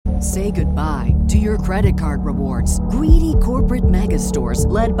Say goodbye to your credit card rewards. Greedy corporate mega stores,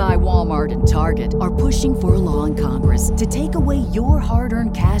 led by Walmart and Target, are pushing for a law in Congress to take away your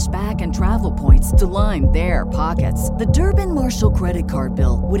hard-earned cash back and travel points to line their pockets. The Durbin-Marshall credit card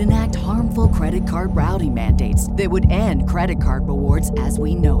bill would enact harmful credit card routing mandates that would end credit card rewards as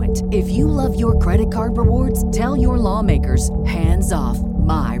we know it. If you love your credit card rewards, tell your lawmakers, hands off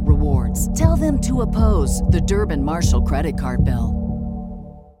my rewards. Tell them to oppose the Durbin-Marshall credit card bill.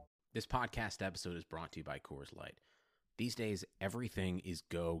 This podcast episode is brought to you by Coors Light. These days, everything is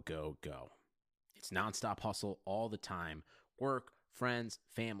go, go, go. It's nonstop hustle all the time. Work, friends,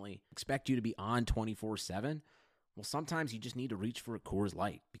 family. Expect you to be on 24/7? Well, sometimes you just need to reach for a Coors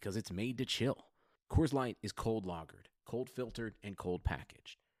Light because it's made to chill. Coors Light is cold lagered, cold filtered, and cold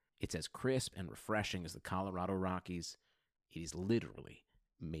packaged. It's as crisp and refreshing as the Colorado Rockies. It is literally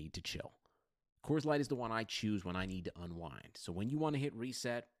made to chill. Coors Light is the one I choose when I need to unwind. So when you want to hit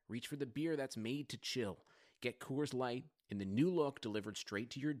reset, reach for the beer that's made to chill. Get Coors Light in the new look delivered straight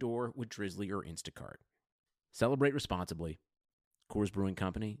to your door with Drizzly or Instacart. Celebrate responsibly. Coors Brewing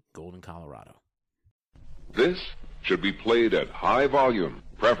Company, Golden, Colorado. This should be played at high volume,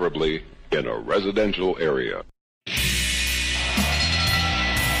 preferably in a residential area.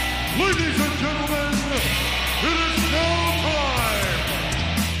 Ladies and gentlemen, it is now time!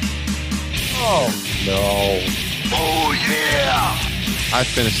 Oh, no. Oh, yeah! I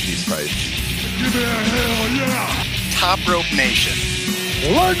finished these fights. Give me a hell yeah! Top Rope Nation.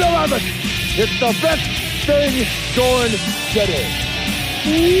 Learn to love it. It's the best thing going today.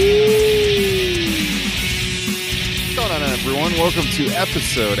 What's going on, everyone? Welcome to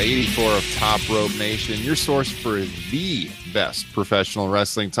episode 84 of Top Rope Nation, your source for the best professional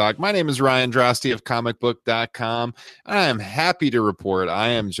wrestling talk. My name is Ryan Drosty of comicbook.com. I am happy to report I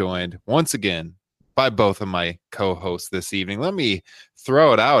am joined once again by both of my co-hosts this evening. Let me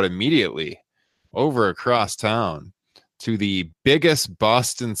throw it out immediately over across town to the biggest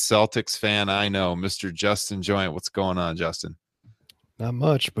Boston Celtics fan I know, Mr. Justin Joint. What's going on, Justin? Not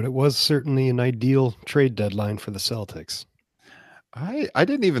much, but it was certainly an ideal trade deadline for the Celtics. I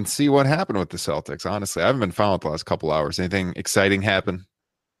didn't even see what happened with the Celtics, honestly. I haven't been following the last couple hours. Anything exciting happen?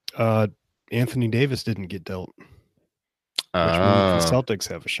 Anthony Davis didn't get dealt. Which means the Celtics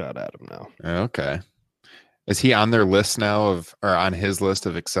have a shot at him now. Okay. Is he on their list now or on his list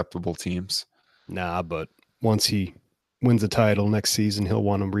of acceptable teams? Nah, but once he wins a title next season, he'll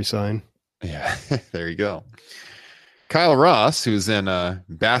want to resign. Yeah, there you go. Kyle Ross, who's in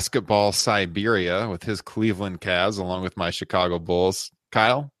basketball Siberia with his Cleveland Cavs, along with my Chicago Bulls.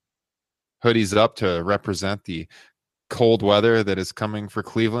 Kyle, hoodies up to represent the cold weather that is coming for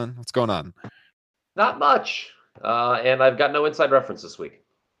Cleveland. What's going on? Not much. And I've got no inside reference this week.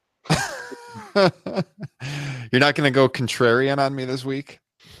 You're not going to go contrarian on me this week?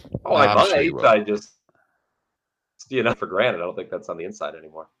 Oh, I might. Sure I just, for granted. I don't think that's on the inside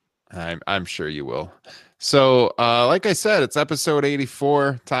anymore. I'm sure you will. So, like I said, it's episode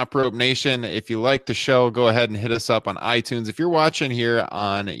 84, Top Rope Nation. If you like the show, go ahead and hit us up on iTunes. If you're watching here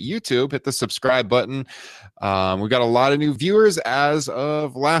on YouTube, hit the subscribe button. We got a lot of new viewers as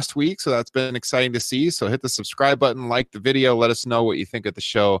of last week, so that's been exciting to see. So hit the subscribe button, like the video, let us know what you think of the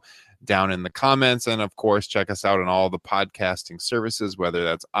show down in the comments. And of course, check us out on all the podcasting services, whether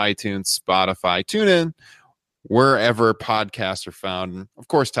that's iTunes, Spotify, TuneIn, wherever podcasts are found, and of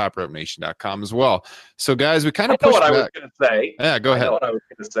course topropenation.com as well. So guys, we kind of pushed what back. I was going to say. Yeah, go ahead. I know what I was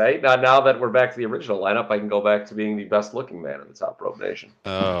going to say. Now that we're back to the original lineup, I can go back to being the best looking man in the Top Rope Nation.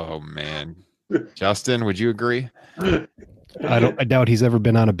 Oh man. Justin, would you agree? I doubt he's ever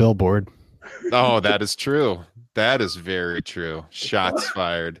been on a billboard. Oh, that is true. That is very true. Shots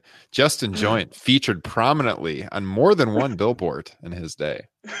fired. Justin Joint featured prominently on more than one billboard in his day.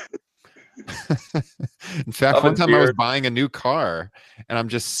 In fact, one time I was buying a new car and I'm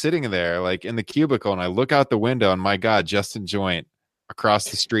just sitting there like in the cubicle and I look out the window and my God, Justin Joint across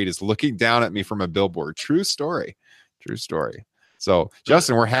the street is looking down at me from a billboard. True story. True story. So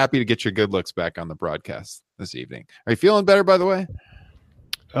Justin, we're happy to get your good looks back on the broadcast this evening. Are you feeling better, by the way?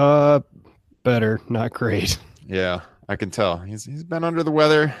 Better, not great. Yeah, I can tell. He's been under the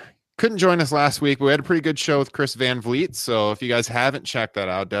weather. Couldn't join us last week, but we had a pretty good show with Chris Van Vliet. So if you guys haven't checked that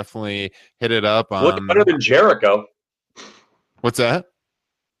out, definitely hit it up. Looks better than Jericho. What's that?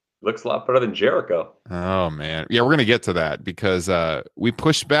 Looks a lot better than Jericho. Oh, man. Yeah, we're going to get to that because we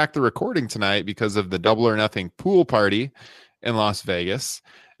pushed back the recording tonight because of the Double or Nothing pool party in Las Vegas.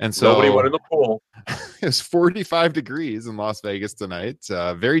 And so nobody went in the pool. It was 45 degrees in Las Vegas tonight.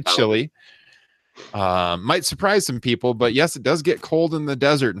 Very chilly. Might surprise some people, but yes, it does get cold in the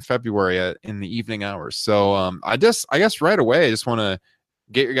desert in February in the evening hours. So I guess right away, I just want to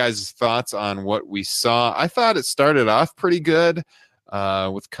get your guys' thoughts on what we saw. I thought it started off pretty good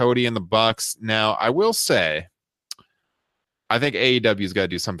with Cody and the Bucks. Now, I will say, I think AEW's got to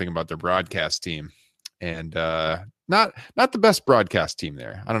do something about their broadcast team, and not the best broadcast team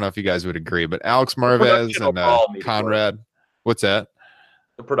there. I don't know if you guys would agree, but Alex Marvez and Conrad. What's that?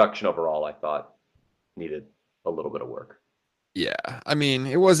 The production overall, I thought, needed a little bit of work. Yeah, I mean,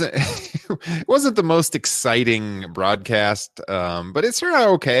 it wasn't the most exciting broadcast, but it's sort of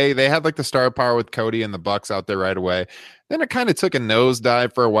okay. They had like the star power with Cody and the Bucks out there right away. Then it kind of took a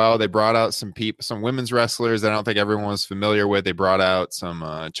nosedive for a while. They brought out some women's wrestlers that I don't think everyone was familiar with. They brought out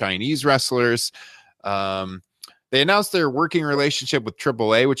some Chinese wrestlers. They announced their working relationship with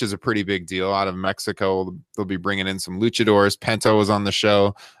AAA, which is a pretty big deal out of Mexico. They'll be bringing in some luchadors. Penta was on the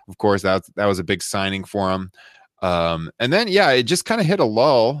show. Of course, that was a big signing for them. And then, it just kind of hit a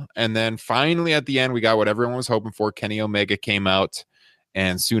lull. And then finally at the end, we got what everyone was hoping for. Kenny Omega came out,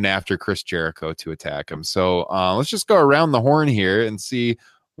 and soon after, Chris Jericho to attack him. So let's just go around the horn here and see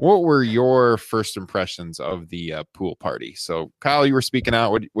what were your first impressions of the pool party. So Kyle, you were speaking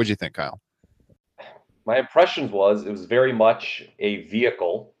out. What'd you think, Kyle? My impressions was it was very much a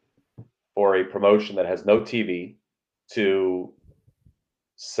vehicle for a promotion that has no TV to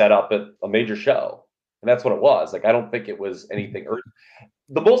set up a major show. And that's what it was. Like, I don't think it was anything urgent.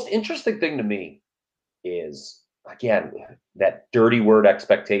 The most interesting thing to me is, again, that dirty word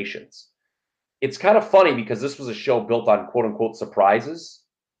expectations. It's kind of funny because this was a show built on quote unquote surprises,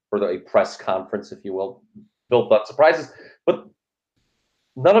 or a press conference, if you will, built on surprises. But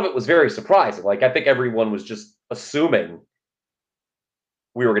none of it was very surprising. Like, I think everyone was just assuming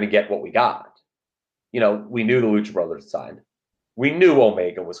we were going to get what we got. You know, we knew the Lucha Brothers signed. We knew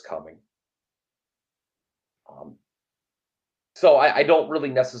Omega was coming. So I don't really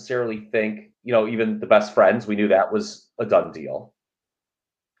necessarily think, even the best friends, we knew that was a done deal.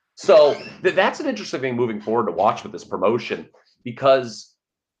 So that's an interesting thing moving forward to watch with this promotion, because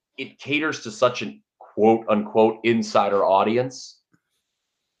it caters to such an quote unquote insider audience.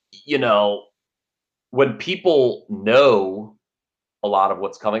 When people know a lot of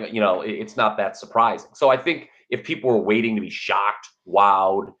what's coming, it's not that surprising. So I think if people were waiting to be shocked,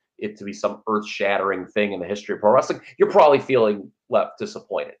 wowed, it to be some earth-shattering thing in the history of pro wrestling, you're probably feeling left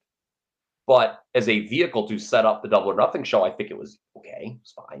disappointed. But as a vehicle to set up the Double or Nothing show, I think it was okay.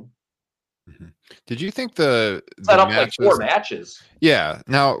 It's fine. Mm-hmm. Did you think the set up matches, like 4 matches? Yeah.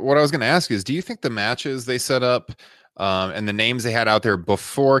 Now, what I was going to ask is, do you think the matches they set up and the names they had out there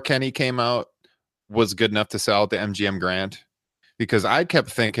before Kenny came out was good enough to sell at the MGM Grand? Because I kept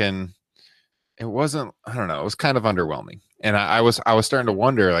thinking it wasn't. I don't know. It was kind of underwhelming. And I was starting to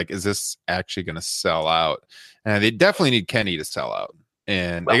wonder, like, is this actually going to sell out? And they definitely need Kenny to sell out,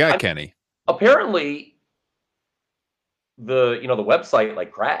 and they got Kenny. Apparently, the website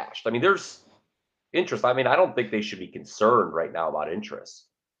like crashed. I mean, there's interest. I mean, I don't think they should be concerned right now about interest.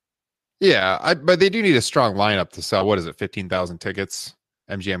 Yeah, but they do need a strong lineup to sell. What is it? 15,000 tickets.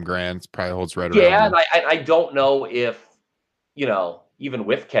 MGM Grand probably holds right around. Yeah, and I don't know if even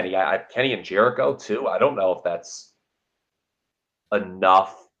with Kenny, Kenny and Jericho too. I don't know if that's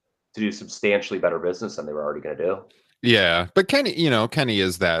enough to do substantially better business than they were already going to do. Yeah, but Kenny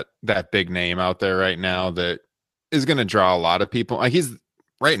is that big name out there right now that is going to draw a lot of people. Like, he's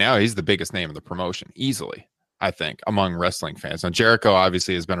the biggest name of the promotion easily, I think, among wrestling fans. Now, Jericho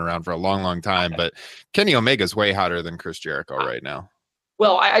obviously has been around for a long, long time, but Kenny Omega is way hotter than Chris Jericho right now.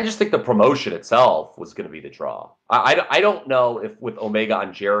 Well, I just think the promotion itself was going to be the draw. I don't know if with Omega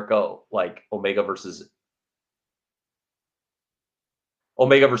on Jericho, like Omega versus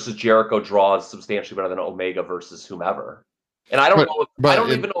Jericho draws substantially better than Omega versus whomever. And I don't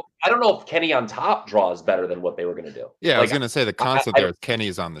know if Kenny on top draws better than what they were going to do. Yeah, I was going to say the concept there is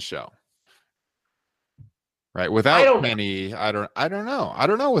Kenny's on the show. Right. Without Kenny, I don't know. I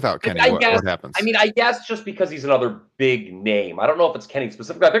don't know without Kenny what happens. I mean, I guess just because he's another big name. I don't know if it's Kenny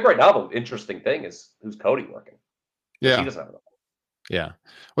specifically. I think right now the interesting thing is who's Cody working. Yeah. He doesn't have enough. Yeah.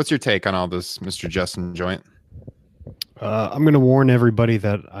 What's your take on all this, Mr. Justin Joint? I'm going to warn everybody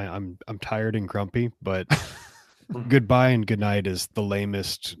that I'm tired and grumpy, but goodbye and good night is the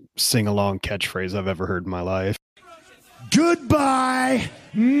lamest sing-along catchphrase I've ever heard in my life. Goodbye,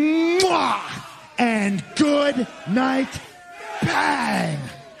 mwah, and good night, bang.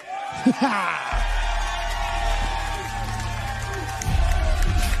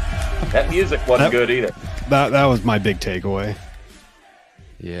 That music wasn't good either. That was my big takeaway.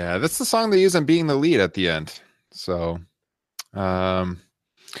 Yeah, that's the song they use on Being the Lead at the end. So,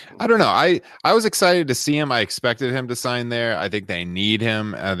 I don't know. I was excited to see him. I expected him to sign there. I think they need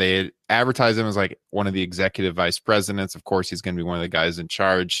him. They advertise him as like one of the executive vice presidents. Of course, he's going to be one of the guys in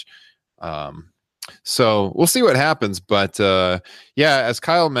charge. So we'll see what happens. But yeah, as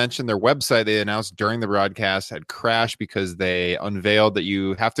Kyle mentioned, their website they announced during the broadcast had crashed because they unveiled that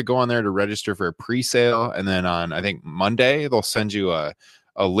you have to go on there to register for a pre-sale, and then on I think Monday they'll send you a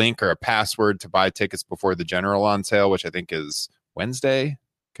link or a password to buy tickets before the general on sale, which I think is Wednesday.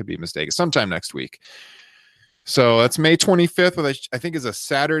 Could be mistaken. Sometime next week. So that's May 25th, which I think is a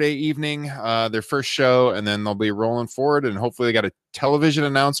Saturday evening, their first show, and then they'll be rolling forward, and hopefully they got a television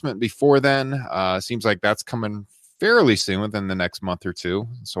announcement before then. Seems like that's coming fairly soon, within the next month or two.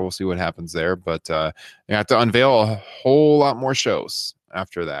 So we'll see what happens there. But you have to unveil a whole lot more shows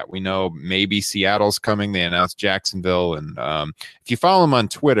after that. We know maybe Seattle's coming. They announced Jacksonville, and if you follow them on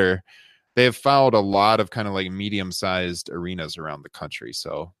Twitter, they've followed a lot of kind of like medium-sized arenas around the country.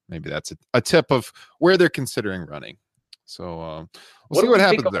 So maybe that's a tip of where they're considering running. So we'll see what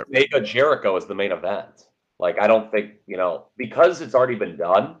happens there. Mega Jericho is the main event. Like, I don't think, because it's already been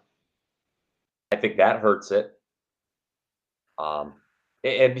done, I think that hurts it. I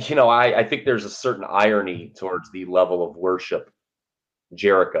think there's a certain irony towards the level of worship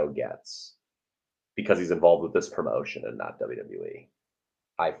Jericho gets because he's involved with this promotion and not WWE.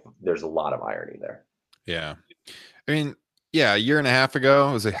 There's a lot of irony there. Yeah. I mean, yeah, a year and a half ago,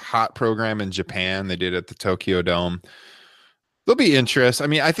 it was a hot program in Japan. They did it at the Tokyo Dome. There'll be interest. I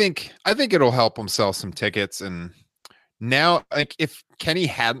mean, I think it'll help them sell some tickets. And now, like, if Kenny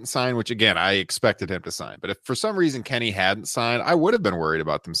hadn't signed, which again, I expected him to sign, but if for some reason Kenny hadn't signed, I would have been worried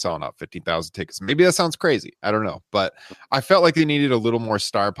about them selling out 50,000 tickets. Maybe that sounds crazy. I don't know. But I felt like they needed a little more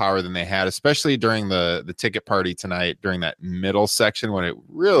star power than they had, especially during the ticket party tonight, during that middle section when it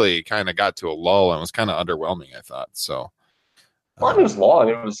really kind of got to a lull and was kind of underwhelming, I thought. So, well, it was long.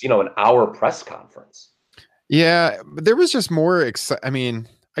 It was, an hour press conference. Yeah, but there was just more I mean,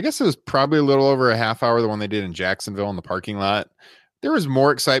 I guess it was probably a little over a half hour, the one they did in Jacksonville in the parking lot. There was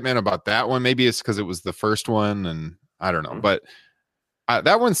more excitement about that one. Maybe it's because it was the first one, and I don't know. But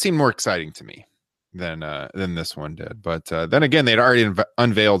that one seemed more exciting to me than this one did. But then again, they'd already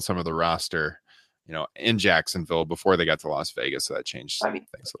unveiled some of the roster, in Jacksonville before they got to Las Vegas, so that changed things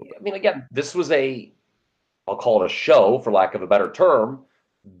a little bit. I mean, again, this was I'll call it a show, for lack of a better term,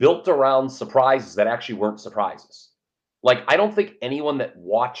 built around surprises that actually weren't surprises. Like, I don't think anyone that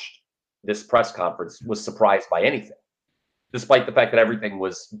watched this press conference was surprised by anything, despite the fact that everything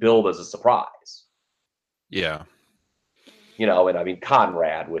was billed as a surprise. Yeah. And I mean,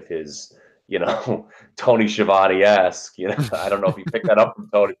 Conrad with his, Tony Schiavone-esque, I don't know if you picked that up from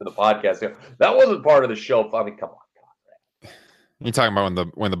Tony for the podcast. That wasn't part of the show. I mean, come on, Conrad. You're talking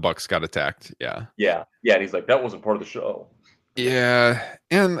about when the Bucks got attacked. Yeah. Yeah. Yeah. And he's like, that wasn't part of the show. Yeah,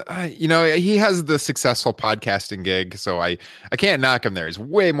 and he has the successful podcasting gig, so I can't knock him there. He's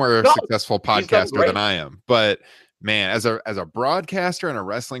way more successful podcaster than I am. But man, as a broadcaster and a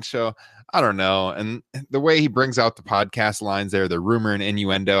wrestling show, I don't know. And the way he brings out the podcast lines there, the rumor and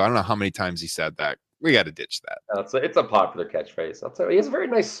innuendo, I don't know how many times he said that. We got to ditch that. It's a popular catchphrase. I'll tell you, he has a very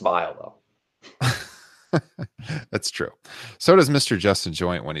nice smile, though. That's true. So does Mr. Justin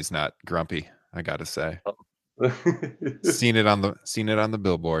Joint when he's not grumpy, I got to say. Seen it on the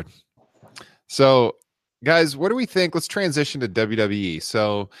billboard. So, guys, what do we think? Let's transition to WWE.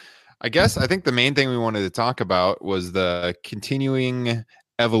 So, I think the main thing we wanted to talk about was the continuing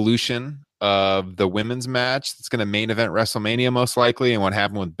evolution of the women's match that's going to main event WrestleMania most likely, and what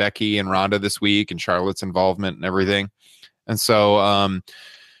happened with Becky and Ronda this week, and Charlotte's involvement and everything. And so,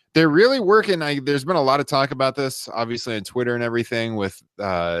 they're really working. There's been a lot of talk about this, obviously, on Twitter and everything, with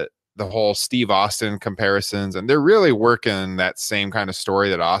the whole Steve Austin comparisons, and they're really working that same kind of story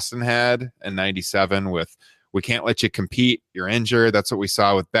that Austin had in '97 with "we can't let you compete, you're injured." That's what we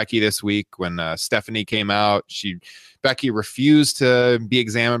saw with Becky this week when Stephanie came out. Becky refused to be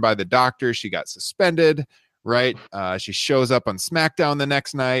examined by the doctor. She got suspended, right? She shows up on SmackDown the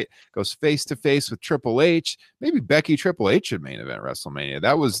next night, goes face to face with Triple H. Maybe Becky Triple H should main event WrestleMania.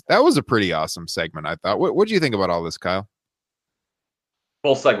 That was a pretty awesome segment, I thought. What do you think about all this, Kyle?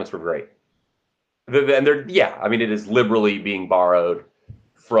 Both segments were great. And I mean, it is liberally being borrowed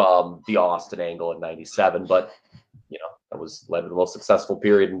from the Austin angle in '97, but that was led to the most successful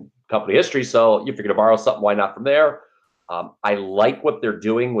period in company history. So if you're going to borrow something, why not from there? I like what they're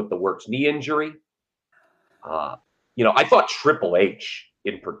doing with the works knee injury. I thought Triple H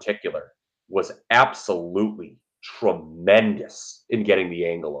in particular was absolutely tremendous in getting the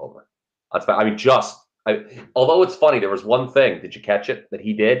angle over. I mean, although it's funny, there was one thing. Did you catch it that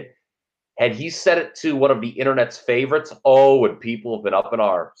he did? Had he said it to one of the internet's favorites, oh, would people have been up in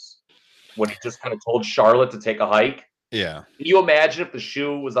arms when he just kind of told Charlotte to take a hike? Yeah. Can you imagine if the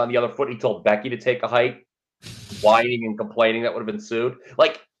shoe was on the other foot, he told Becky to take a hike, whining and complaining that would have ensued?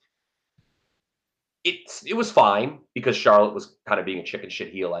 Like, it was fine because Charlotte was kind of being a chicken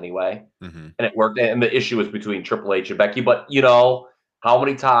shit heel anyway, and it worked. And the issue was between Triple H and Becky. But how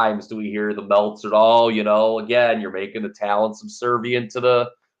many times do we hear the Meltzer? Oh, again, you're making the talent subservient to the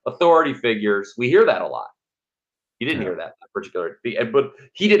authority figures. We hear that a lot. You didn't hear that particular, but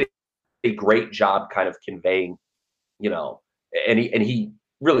he did a great job kind of conveying, and he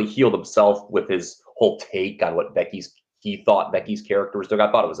really healed himself with his whole take on what he thought Becky's character was doing.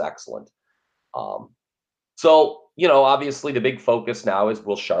 I thought it was excellent. So, obviously the big focus now is,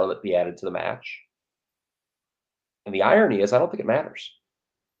 will Charlotte be added to the match? And the irony is, I don't think it matters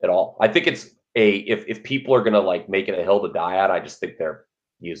at all. I think it's if people are going to make it a hill to die on, I just think they're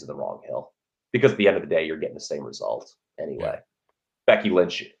using the wrong hill, because at the end of the day, you're getting the same result anyway. Yeah. Becky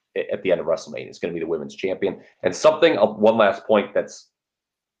Lynch at the end of WrestleMania is going to be the women's champion. And one last point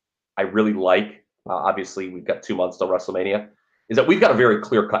I really like, obviously we've got 2 months till WrestleMania, is that we've got a very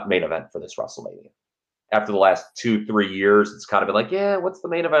clear-cut main event for this WrestleMania. After the last 2-3 years, it's kind of been like, yeah, what's the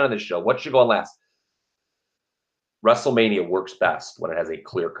main event of this show? What should go on last? WrestleMania works best when it has a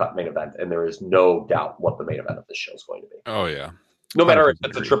clear-cut main event, and there is no doubt what the main event of this show is going to be. Oh, yeah. No matter if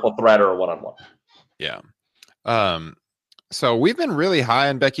it's a triple threat or a one-on-one. Yeah. So we've been really high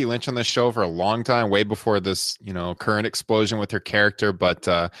on Becky Lynch on this show for a long time, way before this, current explosion with her character. But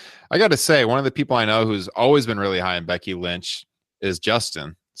I got to say, one of the people I know who's always been really high on Becky Lynch is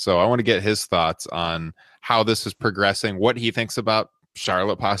Justin. So I want to get his thoughts on how this is progressing, what he thinks about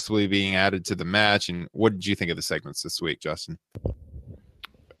Charlotte possibly being added to the match, and what did you think of the segments this week, Justin?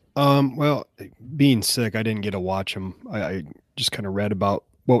 Well, being sick, I didn't get to watch them. I just kind of read about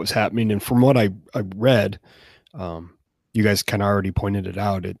what was happening, and from what I read, you guys kind of already pointed it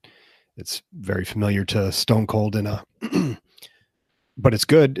out. It's very familiar to Stone Cold but it's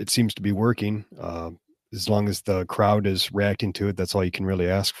good. It seems to be working. As long as the crowd is reacting to it, that's all you can really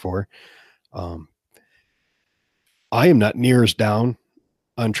ask for. I am not near as down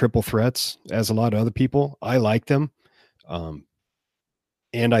on triple threats as a lot of other people. I like them.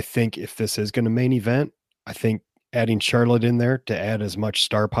 And I think if this is going to main event, I think adding Charlotte in there to add as much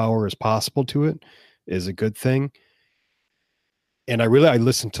star power as possible to it is a good thing. And I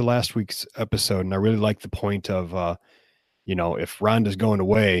listened to last week's episode, and I really like the point of, if Ronda's going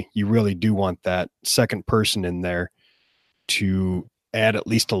away, you really do want that second person in there to add at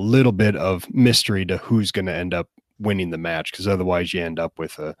least a little bit of mystery to who's going to end up winning the match. Because otherwise you end up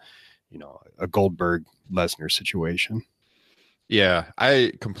with a Goldberg Lesnar situation. Yeah,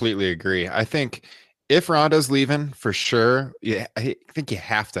 I completely agree. I think if Ronda's leaving, for sure, I think you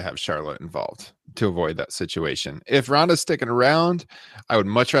have to have Charlotte involved to avoid that situation. If Ronda's sticking around, I would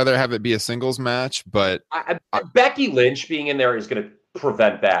much rather have it be a singles match. But Becky Lynch being in there is going to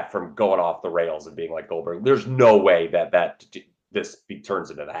prevent that from going off the rails and being like Goldberg. There's no way that this turns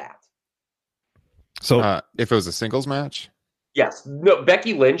into that. So if it was a singles match, yes, no.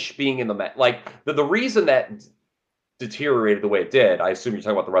 Becky Lynch being in the match, the reason that deteriorated the way it did, I assume you're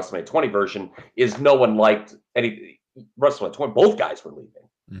talking about the WrestleMania 20 version, is no one liked any WrestleMania 20. Both guys were leaving.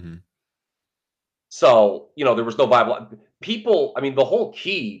 Mm-hmm. So, there was no viable people. I mean, the whole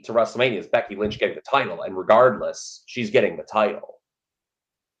key to WrestleMania is Becky Lynch getting the title, and regardless, she's getting the title.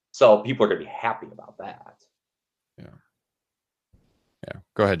 So people are going to be happy about that. Yeah. Yeah.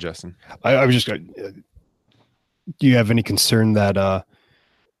 Go ahead, Justin. I was just going do you have any concern that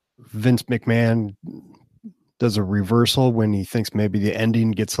Vince McMahon does a reversal when he thinks maybe the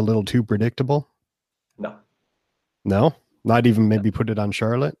ending gets a little too predictable? No. No? Not even maybe put it on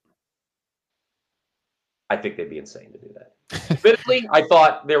Charlotte? I think they'd be insane to do that. Admittedly, I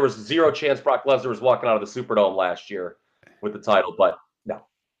thought there was zero chance Brock Lesnar was walking out of the Superdome last year with the title, but no.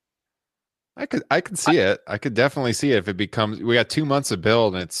 I could see it. I could definitely see it if it becomes. We got 2 months of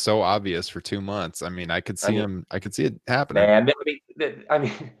build, and it's so obvious for 2 months. I mean, I could see him. I could see it happening. Man, I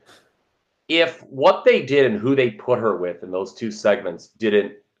mean, if what they did and who they put her with in those 2 segments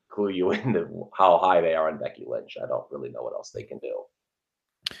didn't clue you into how high they are on Becky Lynch, I don't really know what else they can do.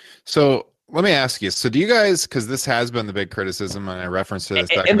 So let me ask you. So do you guys? Because this has been the big criticism, and I referenced to this.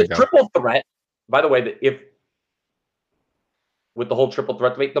 And the triple threat. By the way, if with the whole triple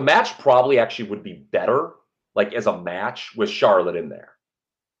threat debate, the match probably actually would be better, as a match with Charlotte in there,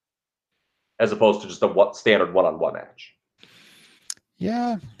 as opposed to just a standard one-on-one match.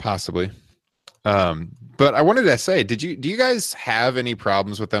 Yeah, possibly. But I wanted to say, do you guys have any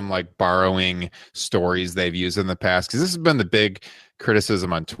problems with them like borrowing stories they've used in the past? Because this has been the big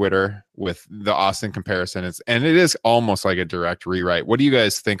criticism on Twitter with the Austin comparison. And it is almost like a direct rewrite. What do you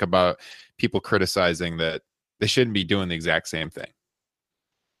guys think about people criticizing that they shouldn't be doing the exact same thing?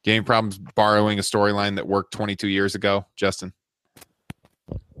 Do you have any problems borrowing a storyline that worked 22 years ago, Justin?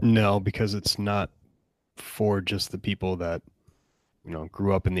 No, because it's not for just the people that,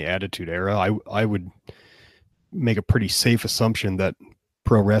 grew up in the Attitude Era. I would make a pretty safe assumption that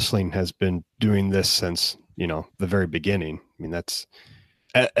pro wrestling has been doing this since, the very beginning. I mean,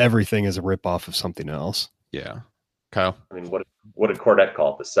 everything is a ripoff of something else. Yeah. Kyle? I mean, what did Cornette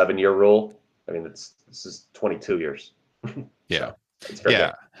call it? The 7-year rule? I mean, this is 22 years. Yeah. So,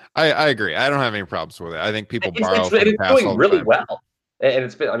 yeah. I agree. I don't have any problems with it. I think people borrow from it's past doing all the really time. well. And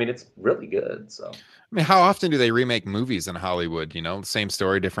it's really good. So, I mean, how often do they remake movies in Hollywood? The same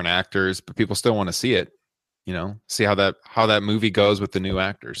story, different actors, but people still want to see it. See how that movie goes with the new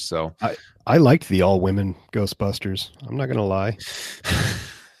actors. So I liked the all women Ghostbusters. I'm not gonna lie.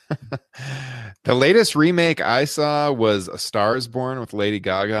 The latest remake I saw was A Star Is Born with Lady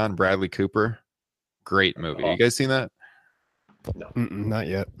Gaga and Bradley Cooper. Great movie. You guys seen that? No, not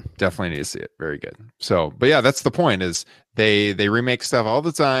yet. Definitely need to see it. Very good. So, but yeah, that's the point. Is they remake stuff all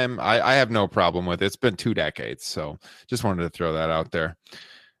the time. I have no problem with it. It's been 2 decades, so just wanted to throw that out there.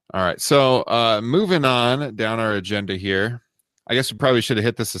 All right, so moving on down our agenda here. I guess we probably should have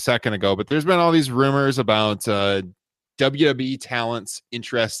hit this a second ago, but there's been all these rumors about WWE talents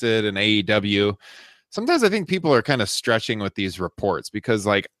interested in AEW. Sometimes I think people are kind of stretching with these reports because,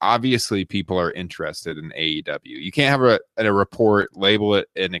 like, obviously people are interested in AEW. You can't have a report, label it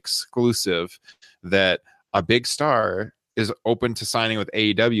an exclusive that a big star is open to signing with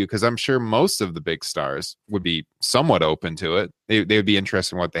AEW, because I'm sure most of the big stars would be somewhat open to it. They would be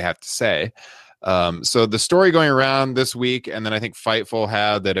interested in what they have to say. So the story going around this week, and then I think Fightful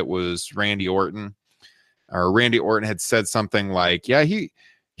had that it was Randy Orton had said something like, yeah, he'd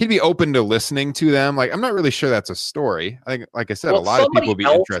be open to listening to them. Like, I'm not really sure that's a story. I think, like I said, a lot of people would be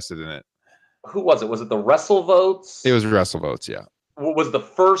interested in it. Who was it? Was it the WrestleVotes? It was WrestleVotes, yeah. Was the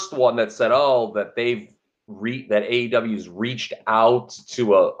first one that said, that that AEW's reached out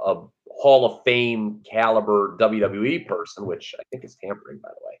to a Hall of Fame caliber WWE person, which I think is tampering, by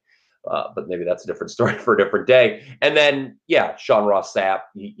the way. But maybe that's a different story for a different day. And then, Sean Ross Sapp,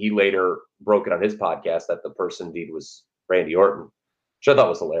 he later broke it on his podcast that the person indeed was Randy Orton, which I thought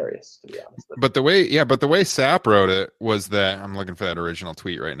was hilarious, to be honest. But the way Sapp wrote it was that, I'm looking for that original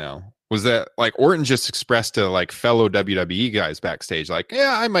tweet right now, was that like Orton just expressed to like fellow WWE guys backstage, like,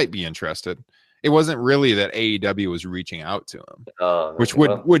 yeah, I might be interested. It wasn't really that AEW was reaching out to him, which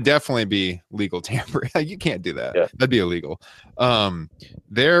would definitely be legal tampering. You can't do that. Yeah. That'd be illegal.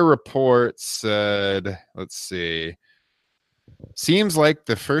 Their report said, let's see. Seems like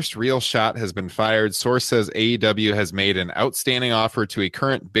the first real shot has been fired. Source says AEW has made an outstanding offer to a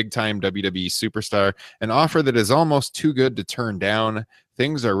current big-time WWE superstar, an offer that is almost too good to turn down.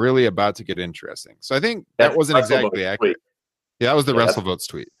 Things are really about to get interesting. So I think that wasn't exactly accurate. Yeah, that was the WrestleVotes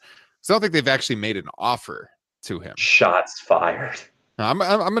tweet. So I don't think they've actually made an offer to him. Shots fired. I'm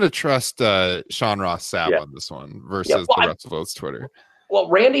going to trust Sean Ross Sapp on this one versus the WrestleVotes Twitter. Well,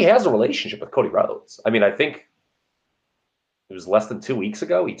 Randy has a relationship with Cody Rhodes. I mean, I think it was less than 2 weeks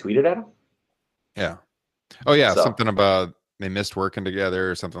ago he tweeted at him. Yeah. Oh, yeah. So, something about they missed working together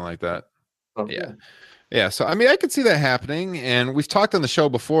or something like that. Okay. Yeah. Yeah. So, I mean, I could see that happening. And we've talked on the show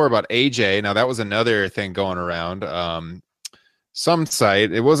before about AJ. Now, that was another thing going around. Some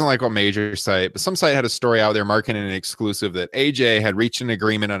site, it wasn't like a major site, but some site had a story out there marketing an exclusive that AJ had reached an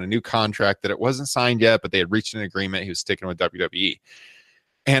agreement on a new contract, that it wasn't signed yet, but they had reached an agreement. He was sticking with WWE.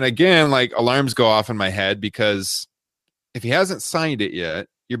 And again, like, alarms go off in my head, because if he hasn't signed it yet,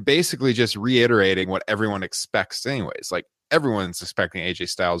 you're basically just reiterating what everyone expects anyways. Like, everyone's expecting AJ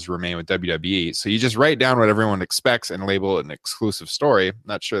Styles to remain with WWE. So you just write down what everyone expects and label it an exclusive story.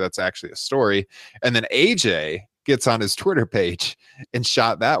 Not sure that's actually a story. And then AJ gets on his Twitter page and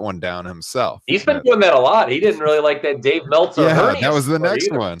shot that one down himself. He's been doing that a lot. He didn't really like that Dave Meltzer. Yeah, that was the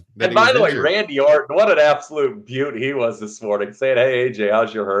next one. And by the way, Randy Orton, what an absolute beaut he was this morning, saying, "Hey AJ,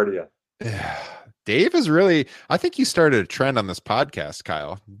 how's your hernia?" Dave is really, I think you started a trend on this podcast,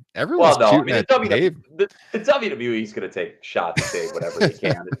 Kyle. Everyone's shooting at Dave. The WWE is going to take shots at Dave whenever they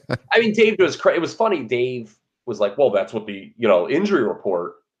can. I mean, Dave was crazy. It was funny. Dave was like, well, that's what the injury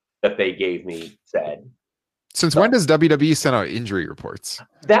report that they gave me said. Since when does WWE send out injury reports?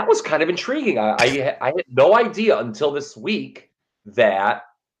 That was kind of intriguing. I had no idea until this week that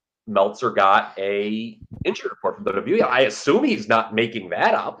Meltzer got a injury report from WWE. I assume he's not making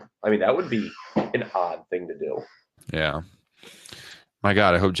that up. I mean, that would be an odd thing to do. Yeah. My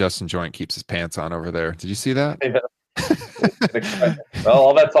God, I hope Justin Joint keeps his pants on over there. Did you see that? Well,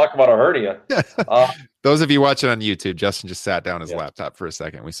 all that talk about a hernia. Those of you watching on YouTube, Justin just sat down his Yeah. laptop for a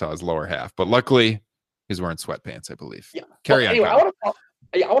second. We saw his lower half, but luckily he's wearing sweatpants, I believe. Yeah. Carry on. Anyway, I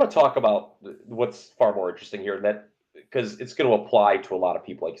want to talk about what's far more interesting here, that because it's going to apply to a lot of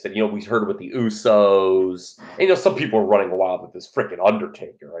people. Like you said, we heard with the Usos, and some people are running wild with this freaking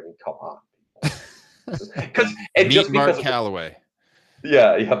Undertaker. I mean, come on, Meet Mark Calloway.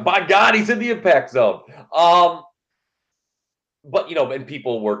 Yeah. By God, he's in the Impact Zone. But and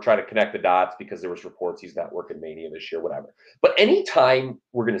people were trying to connect the dots because there was reports he's not working Mania this year, whatever. But anytime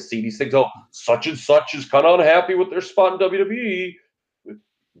we're going to see these things, such and such is kind of unhappy with their spot in WWE.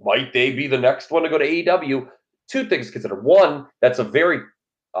 Might they be the next one to go to AEW? Two things to consider. One, that's a very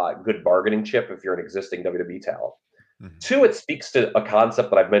good bargaining chip if you're an existing WWE talent. Mm-hmm. Two, it speaks to a concept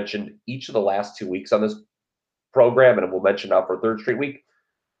that I've mentioned each of the last 2 weeks on this program, and we'll mention now for a third straight week.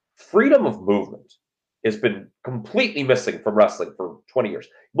 Freedom of movement has been completely missing from wrestling for 20 years.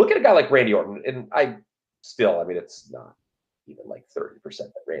 Look at a guy like Randy Orton, and it's not even like 30%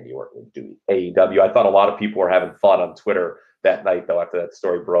 that Randy Orton would do AEW. I thought a lot of people were having fun on Twitter that night, though, after that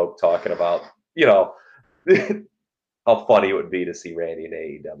story broke, talking about, how funny it would be to see Randy in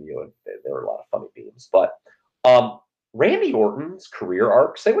AEW. And there were a lot of funny memes. But Randy Orton's career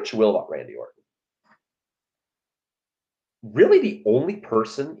arc, say what you will about Randy Orton, really the only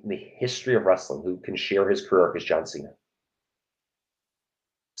person in the history of wrestling who can share his career arc is John Cena.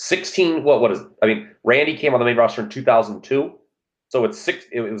 16, what is it? I mean, Randy came on the main roster in 2002. So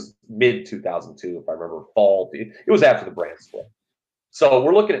it was mid 2002, if I remember, fall. It was after the brand split. So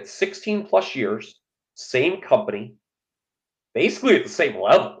we're looking at 16 plus years, same company, basically at the same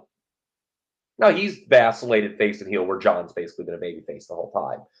level. Now he's vacillated face and heel, where John's basically been a baby face the whole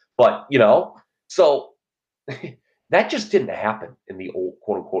time. But, so that just didn't happen in the old,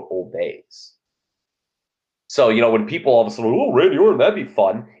 quote unquote, old days. So, when people all of a sudden, Randy Orton, that'd be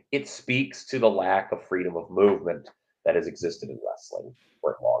fun. It speaks to the lack of freedom of movement that has existed in wrestling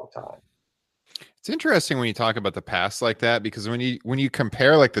for a long time. It's interesting when you talk about the past like that, because when you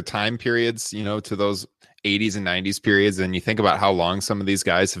compare like the time periods, to those 80s and 90s periods, and you think about how long some of these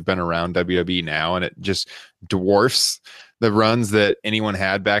guys have been around WWE now, and it just dwarfs the runs that anyone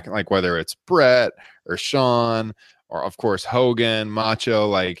had back, like whether it's Brett or Shawn or of course Hogan, Macho,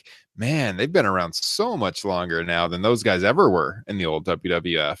 like, man, they've been around so much longer now than those guys ever were in the old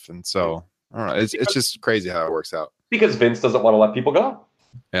WWF. And so I don't know, it's just crazy how it works out. Because Vince doesn't want to let people go.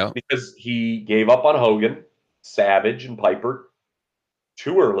 Yeah. Because he gave up on Hogan, Savage, and Piper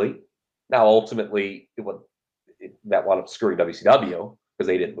too early. Now, ultimately, that wound up screwing WCW because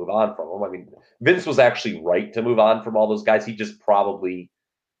they didn't move on from him. I mean, Vince was actually right to move on from all those guys. He just probably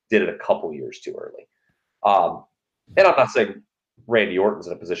did it a couple years too early. And I'm not saying Randy Orton's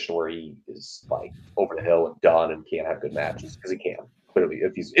in a position where he is like over the hill and done and can't have good matches, because he can, clearly,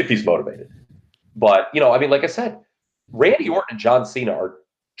 if he's motivated. But, like I said, Randy Orton and John Cena are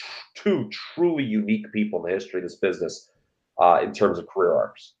two truly unique people in the history of this business in terms of career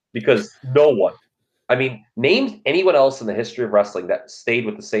arcs, because no one, name anyone else in the history of wrestling that stayed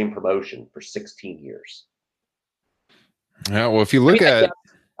with the same promotion for 16 years. Yeah, well, if you look at...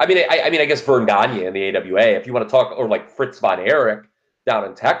 I guess Vern Gagne in the AWA, if you want to talk, or like Fritz von Erich down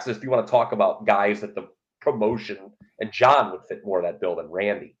in Texas, if you want to talk about guys that the promotion, and John would fit more of that bill than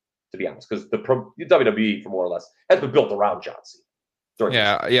Randy, to be honest, because the WWE, for more or less, has been built around John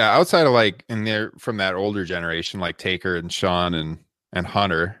Cena. Yeah. Outside of like in there from that older generation, like Taker and Shawn and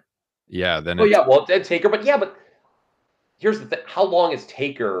Hunter. Yeah. Then. And Taker, but here's the thing: how long has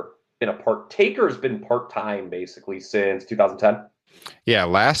Taker been a part? Taker has been part-time basically since 2010. Yeah,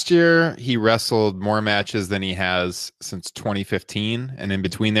 last year he wrestled more matches than he has since 2015, and in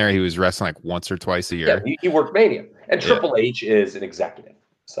between there he was wrestling like once or twice a year. Yeah, he worked Mania, and Triple H is an executive.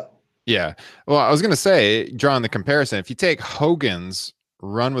 So yeah, well, I was gonna say, drawing the comparison, if you take Hogan's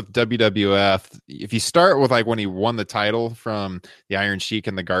run with WWF, if you start with like when he won the title from the Iron Sheik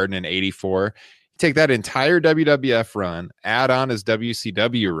in the Garden in '84, take that entire WWF run, add on his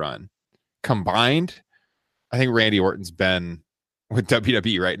WCW run, combined, I think Randy Orton's been with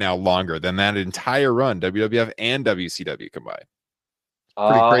WWE right now longer than that entire run, WWF and WCW combined.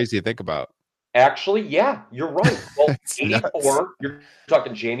 Pretty crazy to think about. Actually, yeah, you're right. Well, 84, you're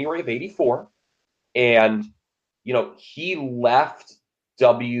talking January of 84. And, he left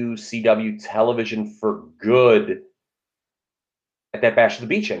WCW television for good at that Bash of the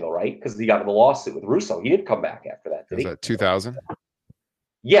Beach angle, right? Because he got in the lawsuit with Russo. He didn't come back after that, did he? Was that 2000?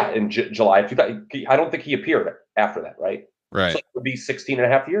 Yeah, in July. I don't think he appeared after that, right? Right. So it would be 16 and a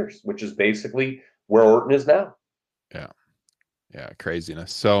half years, which is basically where Orton is now. Yeah. Yeah.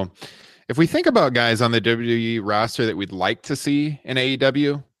 Craziness. So if we think about guys on the WWE roster that we'd like to see in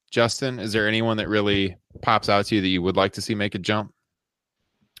AEW, Justin, is there anyone that really pops out to you that you would like to see make a jump?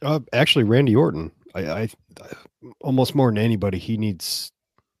 Actually, Randy Orton. I almost more than anybody, he needs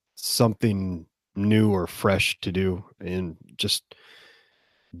something new or fresh to do, and just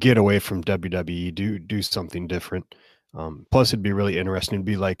get away from WWE. Do something different. Plus, it'd be really interesting. It'd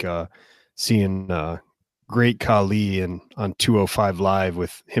be like seeing Great Khali and on 205 Live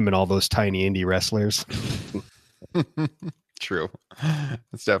with him and all those tiny indie wrestlers. True.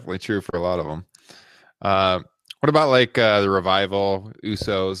 That's definitely true for a lot of them. What about like the Revival,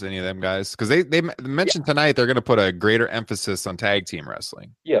 Usos, any of them guys? Because they mentioned tonight they're going to put a greater emphasis on tag team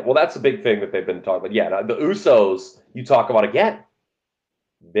wrestling. Yeah, well, that's a big thing that they've been talking about. Yeah, the Usos, you talk about again,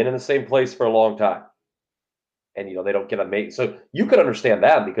 been in the same place for a long time. And, they don't get a main. So you could understand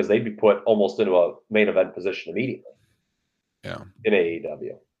that because they'd be put almost into a main event position immediately. Yeah. In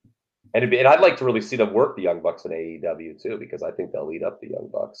AEW. And I'd like to really see them work the Young Bucks in AEW too, because I think they'll lead up the Young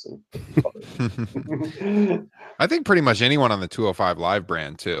Bucks. And I think pretty much anyone on the 205 Live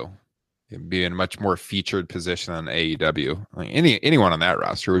brand too, be in a much more featured position on AEW. Like anyone on that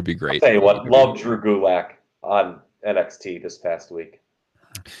roster would be great. I'll tell you what, love Drew Gulak on NXT this past week.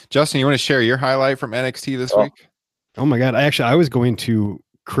 Justin, you want to share your highlight from NXT this week? Oh my God! I was going to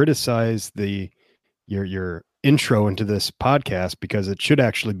criticize your intro into this podcast because it should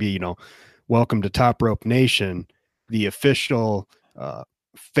actually be, welcome to Top Rope Nation, the official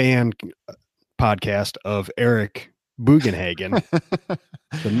fan podcast of Eric Bugenhagen.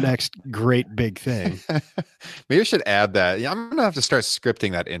 The next great big thing. Maybe I should add that. Yeah, I'm gonna have to start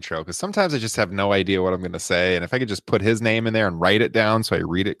scripting that intro because sometimes I just have no idea what I'm gonna say, and if I could just put his name in there and write it down so I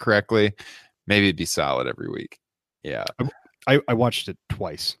read it correctly, maybe it'd be solid every week. Yeah, I watched it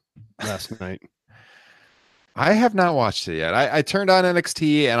twice last night. I have not watched it yet. I turned on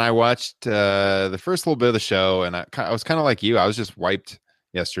NXT and I watched the first little bit of the show, and I was kind of like you. I was just wiped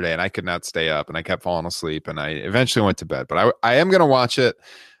yesterday and I could not stay up and I kept falling asleep and I eventually went to bed, but I am going to watch it.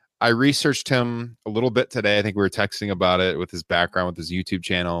 I researched him a little bit today. I think we were texting about it with his background with his YouTube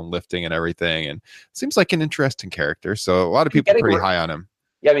channel and lifting and everything. And seems like an interesting character. So a lot of people are pretty high on him.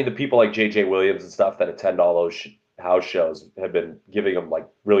 Yeah. I mean, the people like JJ Williams and stuff that attend all those house shows have been giving him like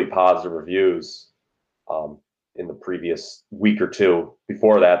really positive reviews in the previous week or two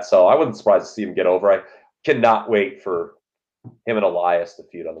before that. So I wasn't surprised to see him get over. I cannot wait for him and Elias to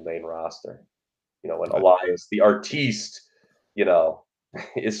feud on the main roster. When Elias, the artiste,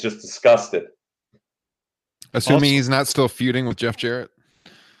 is just disgusted. Assuming he's not still feuding with Jeff Jarrett.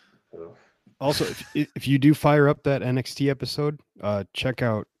 Also, if you do fire up that NXT episode, check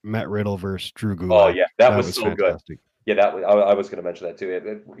out Matt Riddle versus Drew Gulak. Oh yeah, that was so fantastic. Good. Yeah, I was going to mention that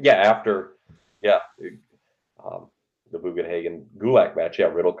too. After the Bugenhagen Gulak match,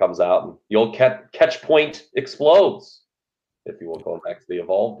 Riddle comes out and the old catch point explodes, if you will, going back to the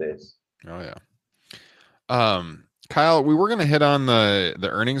Evolve days. Oh yeah. Kyle, we were going to hit on the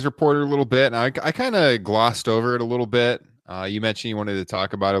earnings report a little bit, and I kind of glossed over it a little bit. You mentioned you wanted to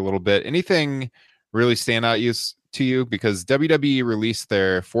talk about it a little bit. Anything really stand out to you? Because WWE released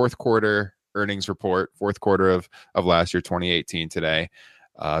their fourth quarter earnings report, fourth quarter of last year, 2018 today.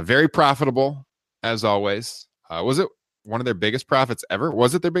 Very profitable, as always. Was it one of their biggest profits ever?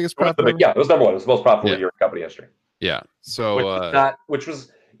 Was it their biggest profit ever? Yeah, it was number one. It was the most profitable year in company history. Yeah. So which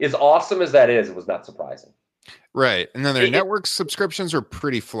was as awesome as that is, it was not surprising. Right. And then their network subscriptions are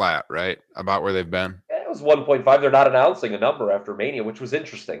pretty flat, right? About where they've been. It was 1.5. They're not announcing a number after Mania, which was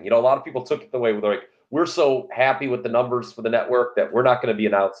interesting. A lot of people took it the way where they're like, we're so happy with the numbers for the network that we're not going to be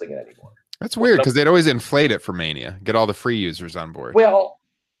announcing it anymore. That's weird because they'd always inflate it for Mania, get all the free users on board. Well,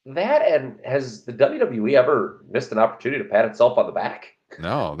 that, and has the WWE ever missed an opportunity to pat itself on the back?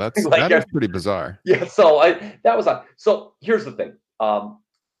 No, that is pretty bizarre. Yeah, so that was on. So here's the thing.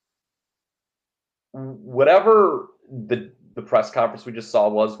 Whatever the press conference we just saw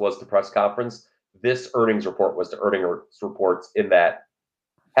was the press conference, this earnings report was the earnings reports, in that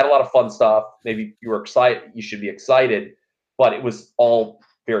had a lot of fun stuff. Maybe you were excited, you should be excited, but it was all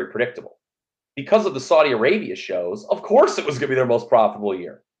very predictable. Because of the Saudi Arabia shows, of course it was going to be their most profitable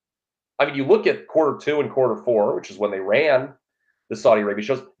year. I mean, you look at quarter 2 and quarter 4, which is when they ran the Saudi Arabia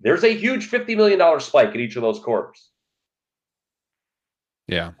shows, there's a huge $50 million spike in each of those quarters.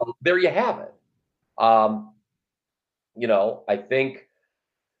 Yeah. There you have it. I think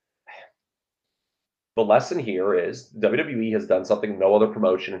the lesson here is WWE has done something no other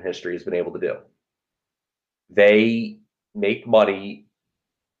promotion in history has been able to do. They make money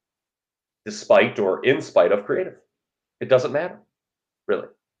despite or in spite of creative. It doesn't matter, really.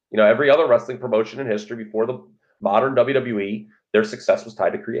 Every other wrestling promotion in history before the modern WWE, their success was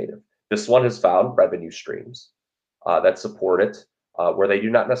tied to creative. This one has found revenue streams that support it, where they do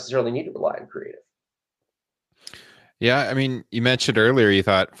not necessarily need to rely on creative. Yeah, I mean, you mentioned earlier you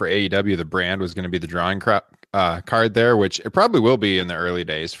thought for AEW the brand was going to be the drawing card there, which it probably will be in the early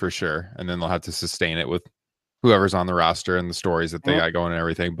days for sure, and then they'll have to sustain it with whoever's on the roster and the stories that they got going and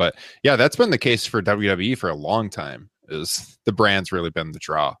everything. But yeah, that's been the case for WWE for a long time. Is the brand's really been the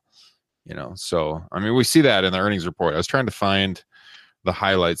draw, So I mean, we see that in the earnings report. I was trying to find the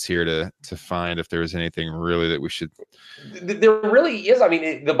highlights here to find if there was anything really that we should. There really is. I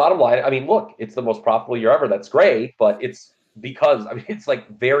mean, the bottom line. I mean, look, it's the most profitable year ever. That's great, but it's because it's like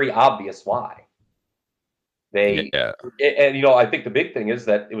very obvious why. And I think the big thing is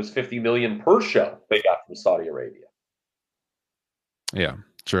that it was $50 million per show they got from Saudi Arabia. Yeah,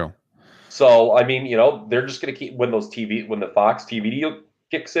 true. So I mean, they're just going to keep when the Fox TV deal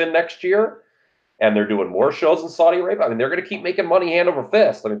kicks in next year, and they're doing more shows in Saudi Arabia. I mean, they're going to keep making money hand over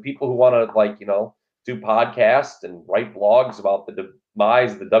fist. I mean, people who want to do podcasts and write blogs about the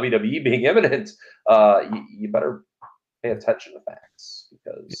demise of the WWE being imminent, you better pay attention to facts,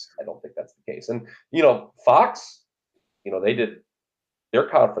 because I don't think that's the case. And Fox, they did their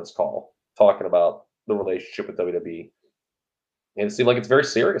conference call talking about the relationship with WWE, and it seemed like it's very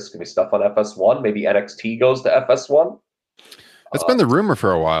serious. It's gonna be stuff on FS1. Maybe NXT goes to FS1. That's been the rumor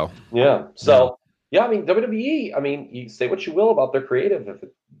for a while. Yeah. So I mean, WWE. I mean, you say what you will about their creative if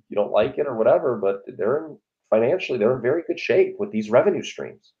you don't like it or whatever, but financially they're in very good shape with these revenue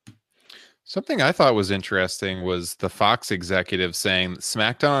streams. Something I thought was interesting was the Fox executive saying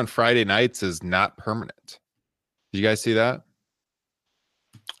SmackDown on Friday nights is not permanent. Did you guys see that?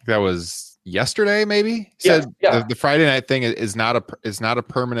 That was yesterday, maybe. Said the Friday night thing is not a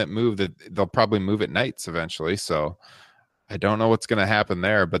permanent move. That they'll probably move at nights eventually. So I don't know what's going to happen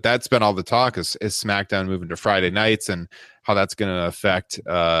there, but that's been all the talk is SmackDown moving to Friday nights and how that's going to affect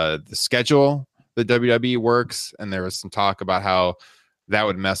the schedule that WWE works. And there was some talk about how that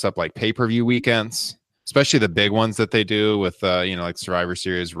would mess up like pay-per-view weekends, especially the big ones that they do with, like Survivor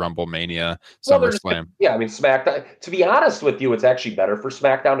Series, Rumble, Mania, SummerSlam. I mean, SmackDown, to be honest with you, it's actually better for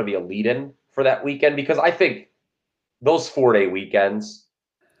SmackDown to be a lead-in for that weekend, because I think those 4-day weekends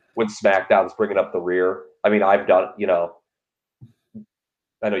when SmackDown's bringing up the rear, I mean, I've done,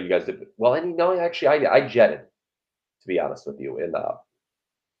 I know you guys did well, and actually, I jetted, to be honest with you, in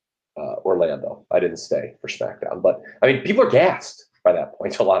Orlando. I didn't stay for SmackDown, but I mean, people are gassed by that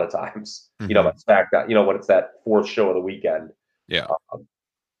point a lot of times. Mm-hmm. But SmackDown, when it's that fourth show of the weekend. Yeah.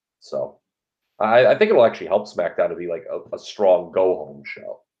 So I think it'll actually help SmackDown to be like a strong go-home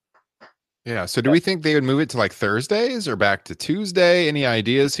show. Yeah. So do we think they would move it to like Thursdays or back to Tuesday? Any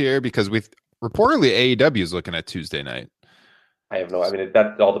ideas here? Because reportedly AEW is looking at Tuesday night. I have no. I mean,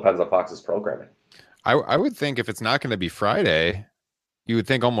 that all depends on Fox's programming. I would think if it's not going to be Friday, you would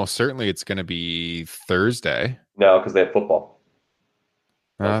think almost certainly it's going to be Thursday. No, because they have football.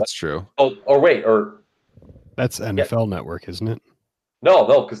 That's true. Oh, or wait, or that's NFL Network, isn't it? No,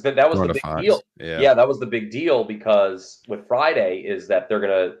 because that was the big Fox. deal. Yeah, that was the big deal, because with Friday is that they're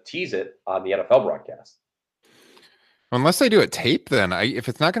going to tease it on the NFL broadcast. Unless they do it tape, then if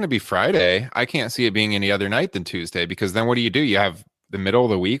it's not going to be Friday, I can't see it being any other night than Tuesday, because then what do? You have the middle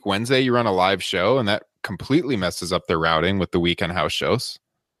of the week, Wednesday, you run a live show, and that completely messes up their routing with the weekend house shows.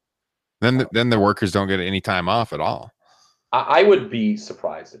 Then the workers don't get any time off at all. I would be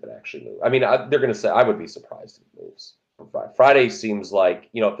surprised if it actually moves. I mean, they're going to say I would be surprised if it moves from Friday. Friday seems like,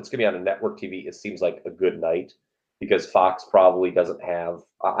 if it's going to be on a network TV, it seems like a good night, because Fox probably doesn't have.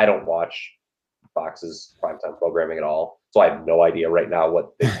 I don't watch Fox's primetime programming at all, so I have no idea right now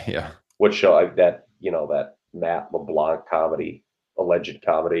what show that that Matt LeBlanc comedy, alleged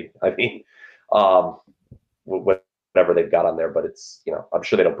comedy. I mean, whatever they've got on there, but it's I'm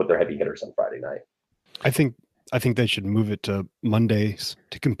sure they don't put their heavy hitters on Friday night. I think they should move it to Mondays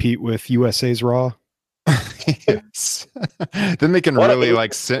to compete with USA's Raw. Yes. Then they can really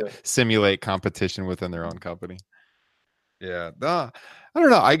simulate competition within their own company. Yeah. I don't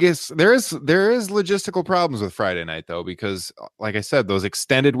know. I guess there is logistical problems with Friday night though, because like I said, those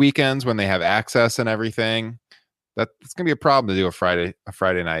extended weekends when they have access and everything, that's gonna be a problem to do a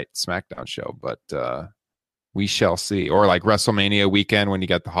Friday night SmackDown show. But we shall see. Or like WrestleMania weekend when you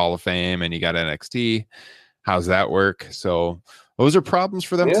got the Hall of Fame and you got NXT. How's that work? So those are problems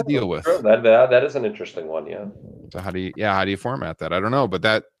for them to deal with. Sure. That is an interesting one. Yeah. So how do you format that? I don't know,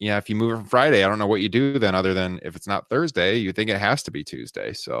 but if you move it from Friday, I don't know what you do then, other than if it's not Thursday, you think it has to be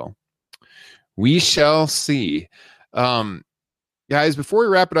Tuesday. So we shall see. Guys, before we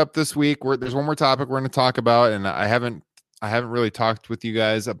wrap it up this week, there's one more topic we're going to talk about, and I haven't really talked with you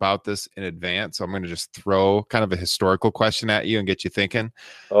guys about this in advance, so I'm going to just throw kind of a historical question at you and get you thinking.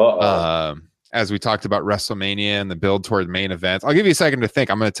 As we talked about WrestleMania and the build toward main events, I'll give you a second to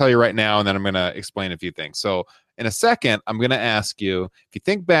think. I'm going to tell you right now, and then I'm going to explain a few things. So in a second, I'm going to ask you, if you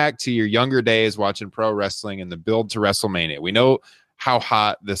think back to your younger days watching pro wrestling and the build to WrestleMania, we know how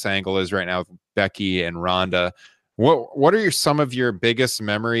hot this angle is right now with Becky and Ronda. What are some of your biggest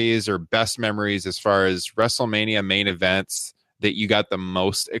memories or best memories as far as WrestleMania main events that you got the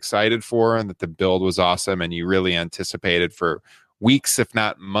most excited for and that the build was awesome and you really anticipated for weeks, if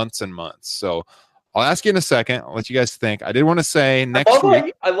not months and months? So I'll ask you in a second. I'll let you guys think. I did want to say next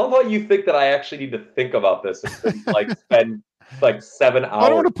week. I love how you think that I actually need to think about this and like spend like 7 hours. I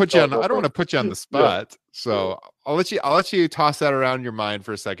don't want to put you on. I don't want to put you on the spot. So I'll let you toss that around in your mind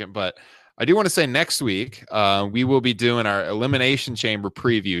for a second. But I do want to say next week we will be doing our Elimination Chamber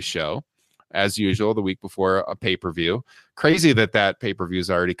preview show, as usual, the week before a pay-per-view. Crazy that pay-per-view is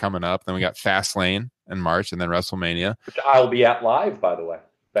already coming up. Then we got Fastlane in March, and then WrestleMania, which I'll be at live, by the way.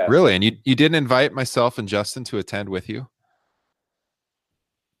 Fastlane. Really? And you didn't invite myself and Justin to attend with you?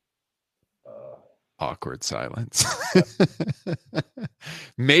 Awkward silence.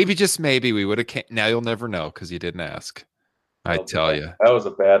 Maybe, just maybe, we would have. Now you'll never know because you didn't ask. I tell you, that was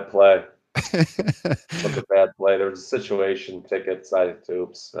a bad play. That was a bad play. There was a situation, tickets. I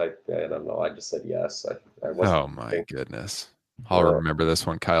don't know. I just said yes. Oh my goodness! I'll remember this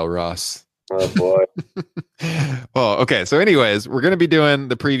one, Kyle Ross. Oh boy. Well, okay. So, anyways, we're going to be doing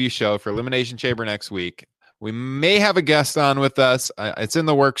the preview show for Elimination Chamber next week. We may have a guest on with us. It's in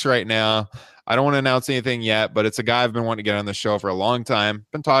the works right now. I don't want to announce anything yet, but it's a guy I've been wanting to get on the show for a long time.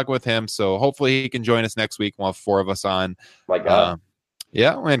 Been talking with him, so hopefully he can join us next week. We'll have 4 of us on. My God.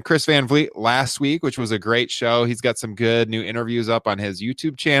 Yeah, and Chris Van Vliet last week, which was a great show. He's got some good new interviews up on his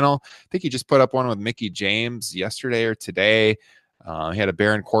YouTube channel. I think he just put up one with Mickey James yesterday or today. He had a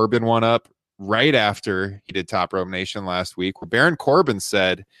Baron Corbin one up right after he did Top Rope Nation last week, where Baron Corbin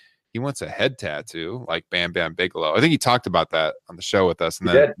said he wants a head tattoo like Bam Bam Bigelow. I think he talked about that on the show with us, and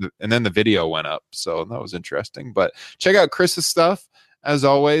then the video went up, so that was interesting. But check out Chris's stuff as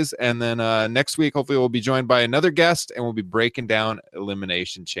always, and then next week hopefully we'll be joined by another guest, and we'll be breaking down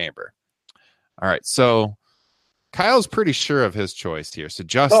Elimination Chamber. All right, so Kyle's pretty sure of his choice here. So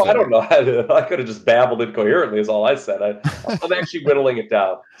Justin, I don't know. I could have just babbled incoherently, is all I said. I'm actually whittling it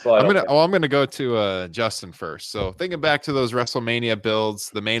down. So I'm gonna go to Justin first. So thinking back to those WrestleMania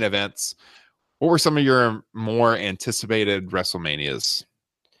builds, the main events, what were some of your more anticipated WrestleManias?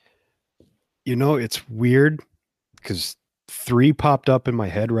 You know, it's weird because 3 popped up in my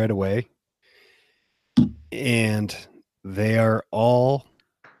head right away, and they are all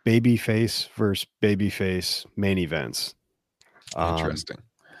babyface versus babyface main events. Interesting.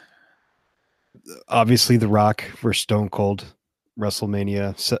 Obviously, The Rock versus Stone Cold,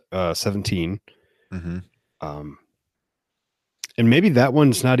 WrestleMania 17. Mm-hmm. And maybe that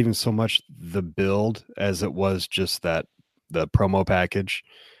one's not even so much the build as it was just the promo package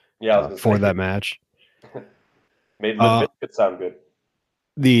for that match. Made it sound good.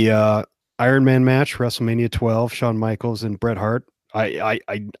 The Iron Man match, WrestleMania 12, Shawn Michaels and Bret Hart. I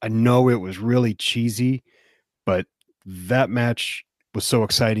know it was really cheesy, but that match was so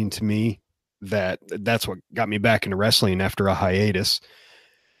exciting to me that's what got me back into wrestling after a hiatus.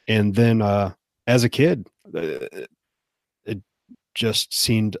 And then as a kid, it just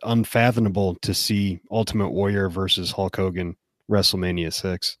seemed unfathomable to see Ultimate Warrior versus Hulk Hogan WrestleMania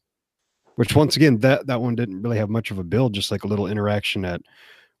 6, which once again, that one didn't really have much of a build, just like a little interaction at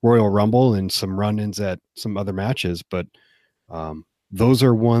Royal Rumble and some run-ins at some other matches. But those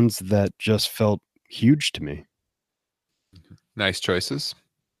are ones that just felt huge to me. Nice choices.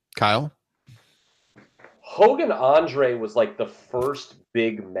 Kyle? Hogan Andre was like the first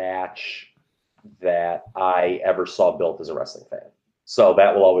big match that I ever saw built as a wrestling fan. So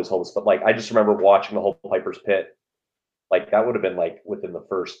that will always hold us. But like, I just remember watching the whole Piper's Pit. Like that would have been like within the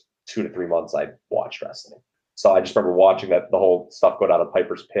first 2 to 3 months I watched wrestling. So I just remember watching the whole stuff go down at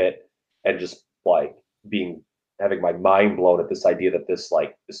Piper's Pit and just like having my mind blown at this idea that this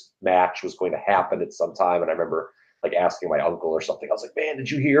match was going to happen at some time. And I remember like asking my uncle or something. I was like, man,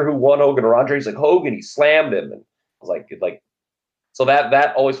 did you hear who won, Hogan or Andre? He's like, Hogan, he slammed him. And I was like, so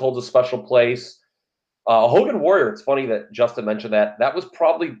that always holds a special place. Hogan Warrior, it's funny that Justin mentioned that. That was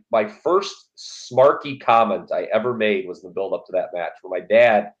probably my first smarky comment I ever made was the build up to that match, where my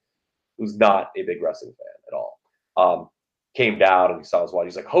dad, who's not a big wrestling fan at all, came down and he saw us watch.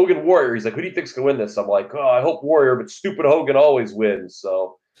 He's like, Hogan Warrior. He's like, who do you think's gonna win this? I'm like, I hope Warrior, but stupid Hogan always wins.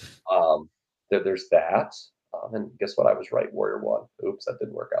 So there's that. And guess what? I was right. Warrior won. Oops, that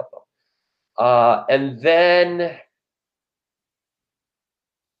didn't work out though. And then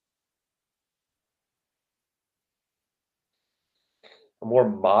a more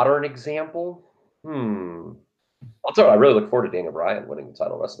modern example. I'll tell you, I really look forward to Daniel Bryan winning the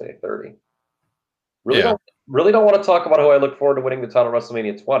title at WrestleMania 30. Really don't want to talk about who I look forward to winning the title at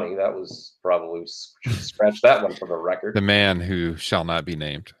WrestleMania 20. That was probably scratch that one from the record. The man who shall not be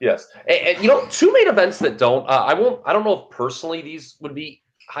named. Yes, and you know, two main events that don't. I don't know if personally these would be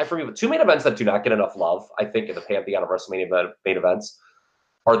high for me, but two main events that do not get enough love, I think, in the pantheon of WrestleMania main events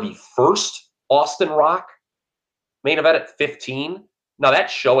are the first Austin Rock main event at 15. Now,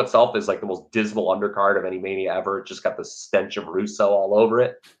 that show itself is like the most dismal undercard of any Mania ever. It just got the stench of Russo all over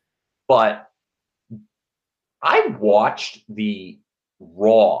it. But I watched the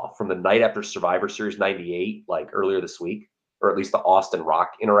Raw from the night after Survivor Series 98, like earlier this week, or at least the Austin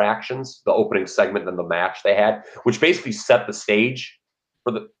Rock interactions, the opening segment and the match they had, which basically set the stage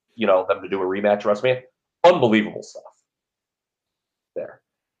for them to do a rematch at WrestleMania. Unbelievable stuff there.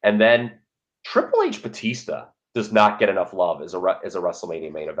 And then Triple H Batista does not get enough love as a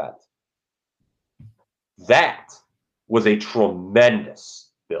WrestleMania main event. That was a tremendous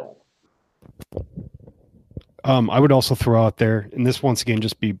build. I would also throw out there, and this once again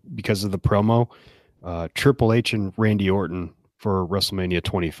just be because of the promo, Triple H and Randy Orton for WrestleMania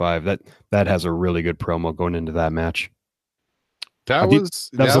 25. That has a really good promo going into that match. That was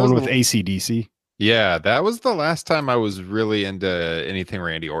the one with AC/DC. Yeah, that was the last time I was really into anything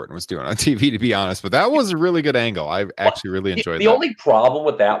Randy Orton was doing on TV, to be honest. But that was a really good angle. I actually really enjoyed that. The only problem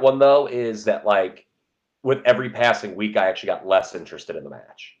with that one, though, is that like with every passing week, I actually got less interested in the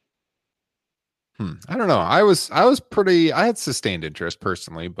match. I don't know. I had sustained interest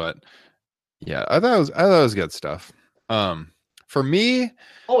personally, but yeah, I thought it was good stuff. For me,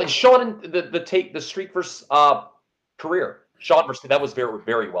 and Sean and the Streak versus career. Sean versus that was very,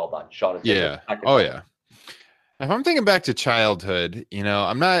 very well done. Sean and yeah. Oh yeah. If I'm thinking back to childhood,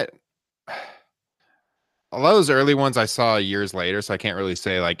 I'm not. A lot of those early ones I saw years later, so I can't really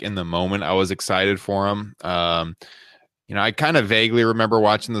say like in the moment I was excited for them. I kind of vaguely remember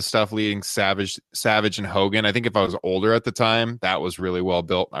watching the stuff leading Savage and Hogan. I think if I was older at the time, that was really well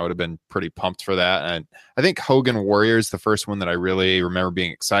built. I would have been pretty pumped for that. And I think Hogan Warrior is the first one that I really remember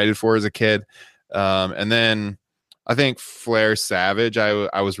being excited for as a kid. And then I think Flair Savage,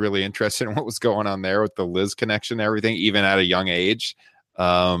 I was really interested in what was going on there with the Liz connection and everything, even at a young age.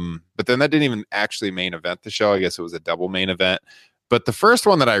 But then that didn't even actually main event the show. I guess it was a double main event. But the first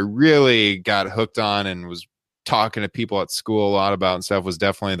one that I really got hooked on and was talking to people at school a lot about and stuff was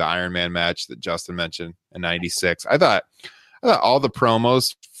definitely the Iron Man match that Justin mentioned in '96. I thought all the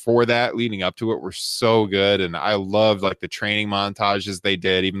promos for that leading up to it were so good, and I loved like the training montages they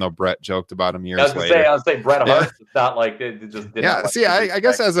did, even though Brett joked about them years later. I was saying Bret Hart. It's not like it just didn't. Yeah, see, I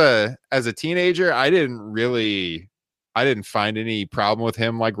guess as a teenager, I didn't find any problem with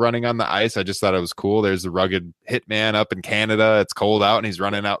him like running on the ice. I just thought it was cool. There's the rugged hitman up in Canada. It's cold out and he's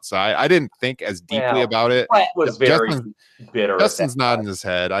running outside. I didn't think as deeply about it. Brett was very bitter. Justin's nodding his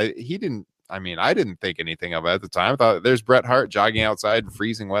head. I didn't think anything of it at the time. I thought there's Bret Hart jogging outside in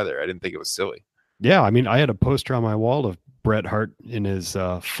freezing weather. I didn't think it was silly. Yeah, I had a poster on my wall of Bret Hart in his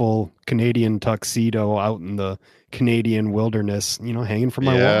full Canadian tuxedo out in the Canadian wilderness, hanging from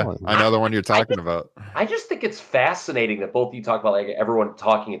my wall. I know the one you're talking about. I just think it's fascinating that both of you talk about like everyone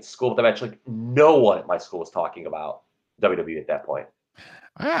talking at school, but actually no one at my school was talking about WWE at that point.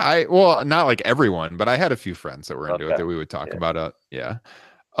 Well, not like everyone, but I had a few friends that were into it that we would talk about it. Yeah.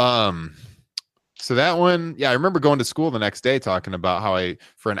 So that one, I remember going to school the next day talking about how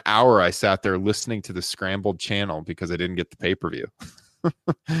for an hour I sat there listening to the scrambled channel because I didn't get the pay-per-view.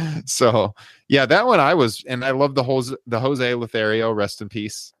 So that one I love the Jose Lothario, rest in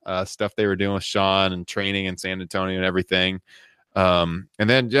peace, stuff they were doing with Sean and training in San Antonio and everything. And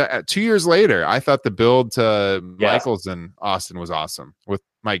then 2 years later, I thought the build to Michaels and Austin was awesome with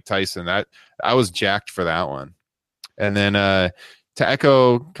Mike Tyson. That I was jacked for that one. And then to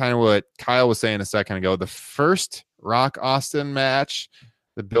echo kind of what Kyle was saying a second ago, the first Rock Austin match,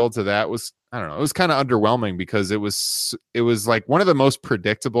 the build to that was, I don't know, it was kind of underwhelming because it was like one of the most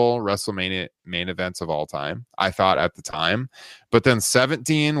predictable WrestleMania main events of all time, I thought at the time. But then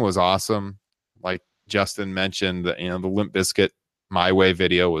 17 was awesome. Like Justin mentioned, the Limp Bizkit My Way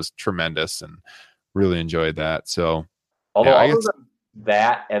video was tremendous and really enjoyed that. So although other than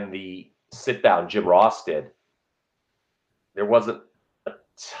that and the sit down Jim Ross did, there wasn't a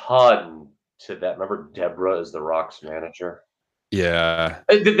ton to that. Remember Deborah is the Rock's manager? Yeah.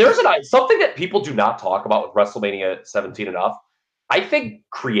 There's something that people do not talk about with WrestleMania 17 enough. I think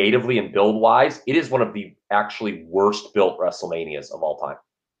creatively and build-wise, it is one of the actually worst-built WrestleManias of all time.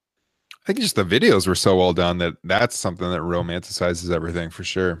 I think just the videos were so well done that's something that romanticizes everything for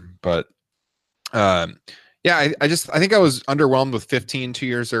sure. But yeah, I think I was underwhelmed with 15 2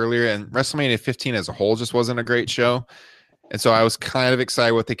 years earlier, and WrestleMania 15 as a whole just wasn't a great show. And so I was kind of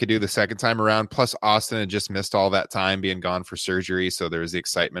excited what they could do the second time around. Plus, Austin had just missed all that time being gone for surgery. So there was the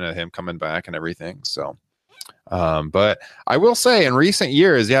excitement of him coming back and everything. So, but I will say in recent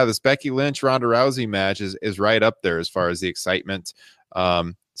years, yeah, this Becky Lynch, Ronda Rousey match is right up there as far as the excitement.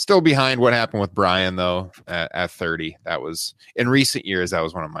 Still behind what happened with Bryan, though, at 30. That was, in recent years, that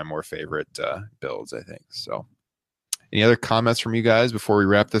was one of my more favorite builds, I think. So, any other comments from you guys before we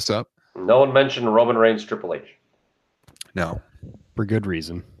wrap this up? No one mentioned Roman Reigns, Triple H. No. For good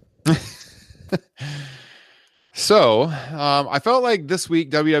reason. So, I felt like this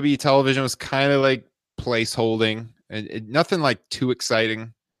week WWE television was kind of like placeholding, and nothing like too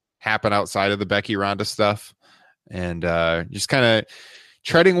exciting happened outside of the Becky Ronda stuff, and just kind of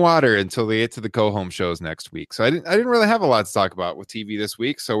treading water until they get to the go-home shows next week. So I didn't really have a lot to talk about with TV this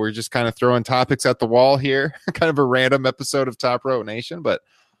week. So we're just kind of throwing topics at the wall here, kind of a random episode of Top Rope Nation, but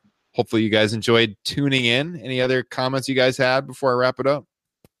hopefully you guys enjoyed tuning in. Any other comments you guys had before I wrap it up?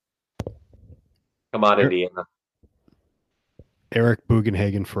 Come on, Indiana. Eric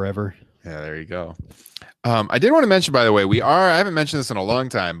Bugenhagen forever. Yeah, there you go. I did want to mention, by the way, I haven't mentioned this in a long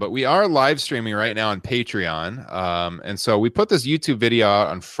time, but we are live streaming right now on Patreon. And so we put this YouTube video out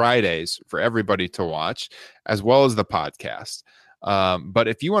on Fridays for everybody to watch, as well as the podcast. But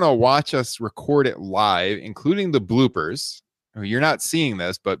if you want to watch us record it live, including the bloopers, you're not seeing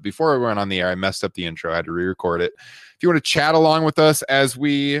this, but before we went on the air, I messed up the intro. I had to re-record it. If you want to chat along with us as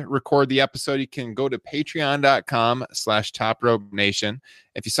we record the episode, you can go to patreon.com/TopRopeNation.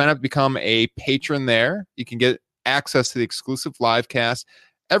 If you sign up to become a patron there, you can get access to the exclusive live cast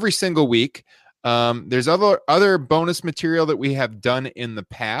every single week. There's other bonus material that we have done in the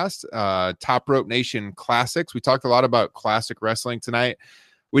past. Top Rope Nation Classics. We talked a lot about classic wrestling tonight.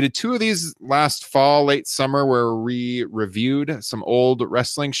 We did 2 of these last fall, late summer, where we reviewed some old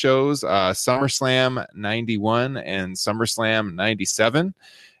wrestling shows, SummerSlam 91 and SummerSlam 97.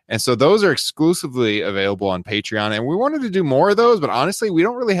 And so those are exclusively available on Patreon. And we wanted to do more of those, but honestly, we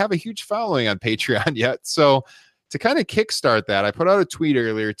don't really have a huge following on Patreon yet. So to kind of kickstart that, I put out a tweet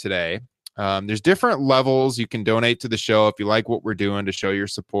earlier today. There's different levels you can donate to the show if you like what we're doing to show your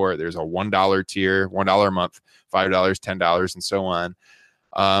support. There's a $1 tier, $1 a month, $5, $10, and so on.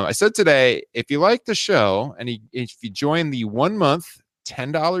 I said today, if you like the show and if you join the 1 month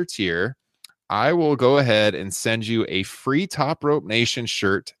 $10 tier, I will go ahead and send you a free Top Rope Nation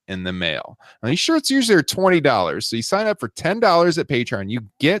shirt in the mail. Now, these shirts usually are $20. So you sign up for $10 at Patreon, you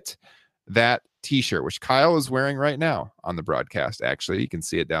get that t-shirt, which Kyle is wearing right now on the broadcast. Actually, you can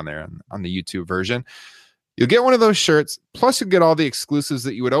see it down there on the YouTube version. You'll get one of those shirts, plus you'll get all the exclusives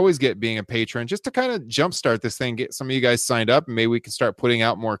that you would always get being a patron, just to kind of jumpstart this thing, get some of you guys signed up, and maybe we can start putting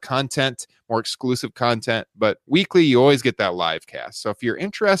out more content, more exclusive content. But weekly, you always get that live cast. So if you're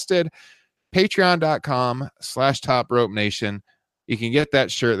interested, patreon.com/TopRopeNation. You can get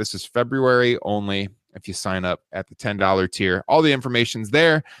that shirt. This is February only if you sign up at the $10 tier. All the information's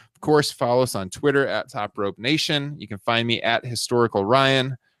there. Of course, follow us on Twitter at Top Rope Nation. You can find me at Historical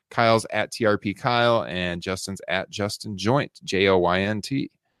Ryan. Kyle's at TRP Kyle, and Justin's at Justin Joint, JOYNT.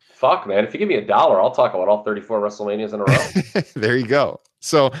 Fuck, man. If you give me $1, I'll talk about all 34 WrestleManias in a row. There you go.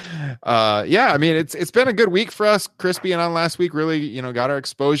 So, yeah, I mean, it's been a good week for us. Chris being on last week really, got our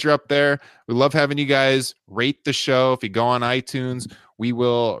exposure up there. We love having you guys rate the show. If you go on iTunes, we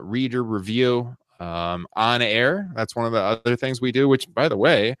will read your review on air. That's one of the other things we do, which, by the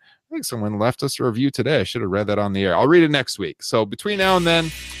way, I think someone left us a review today. I should have read that on the air. I'll read it next week. So between now and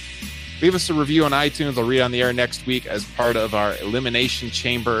then, leave us a review on iTunes. I'll read it on the air next week as part of our Elimination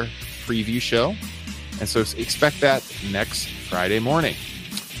Chamber preview show. And so expect that next Friday morning.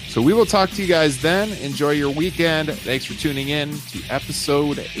 So we will talk to you guys then. Enjoy your weekend. Thanks for tuning in to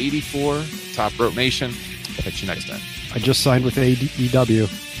episode 84, Top Rope Nation. Catch you next time. I just signed with AEW.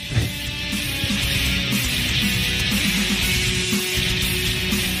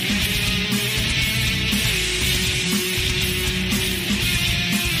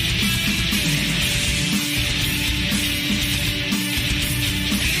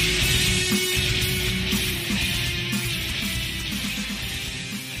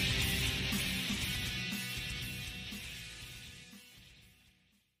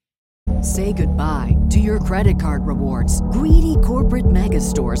 say goodbye to your credit card rewards. Greedy corporate mega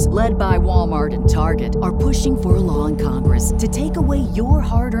stores, led by Walmart and Target, are pushing for a law in Congress to take away your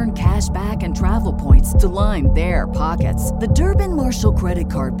hard-earned cash back and travel points to line their pockets. The Durbin-Marshall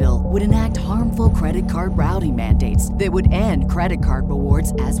credit card bill would enact harmful credit card routing mandates that would end credit card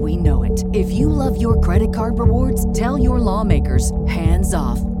rewards as we know it. If you love your credit card rewards, tell your lawmakers, hands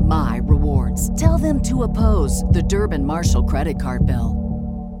off my rewards. Tell them to oppose the Durbin-Marshall credit card bill.